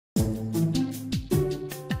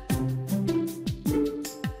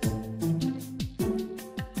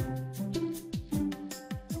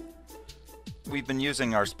we've been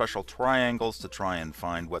using our special triangles to try and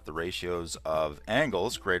find what the ratios of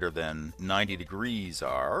angles greater than 90 degrees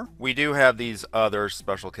are. We do have these other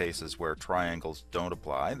special cases where triangles don't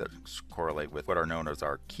apply that correlate with what are known as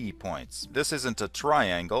our key points. This isn't a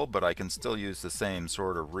triangle, but I can still use the same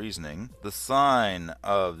sort of reasoning. The sine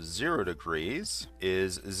of 0 degrees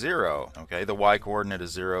is 0. Okay, the y-coordinate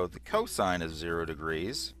is 0. The cosine of 0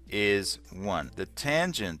 degrees is 1. The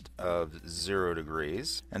tangent of 0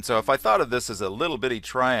 degrees. And so if I thought of this as a little bitty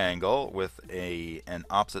triangle with an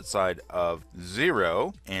opposite side of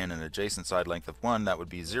 0 and an adjacent side length of 1, that would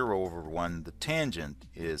be 0 over 1. The tangent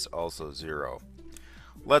is also 0.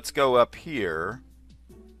 Let's go up here.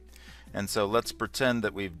 And so let's pretend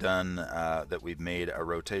that we've done that we've made a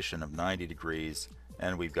rotation of 90 degrees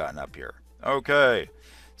and we've gotten up here. Okay,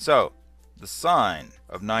 so the sine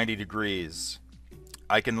of 90 degrees,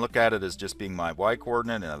 I can look at it as just being my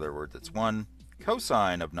y-coordinate. In other words, it's 1.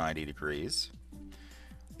 Cosine of 90 degrees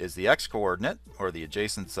is the x-coordinate, or the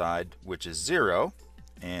adjacent side, which is 0.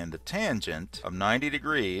 And the tangent of 90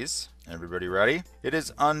 degrees, everybody ready? It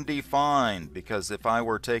is undefined, because if I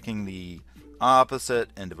were taking the opposite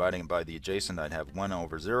and dividing it by the adjacent, I'd have 1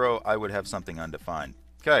 over 0. I would have something undefined.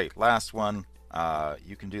 Okay, last one.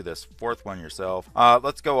 You can do this fourth one yourself.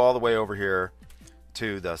 Let's go all the way over here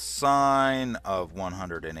to the sine of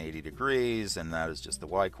 180 degrees, and that is just the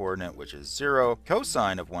y-coordinate, which is 0.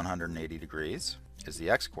 Cosine of 180 degrees is the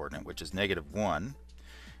x-coordinate, which is negative 1.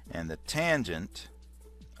 And the tangent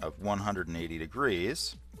of 180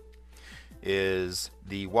 degrees is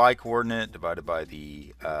the y-coordinate divided by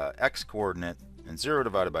the x-coordinate, and 0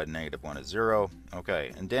 divided by negative 1 is 0.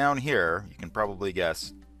 Okay, and down here, you can probably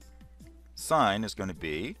guess sine is going to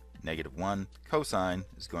be negative 1, cosine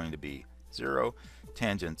is going to be 0,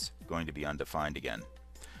 tangent's going to be undefined again.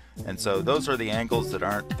 And so those are the angles that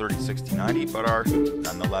aren't 30, 60, 90, but are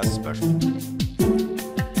nonetheless special.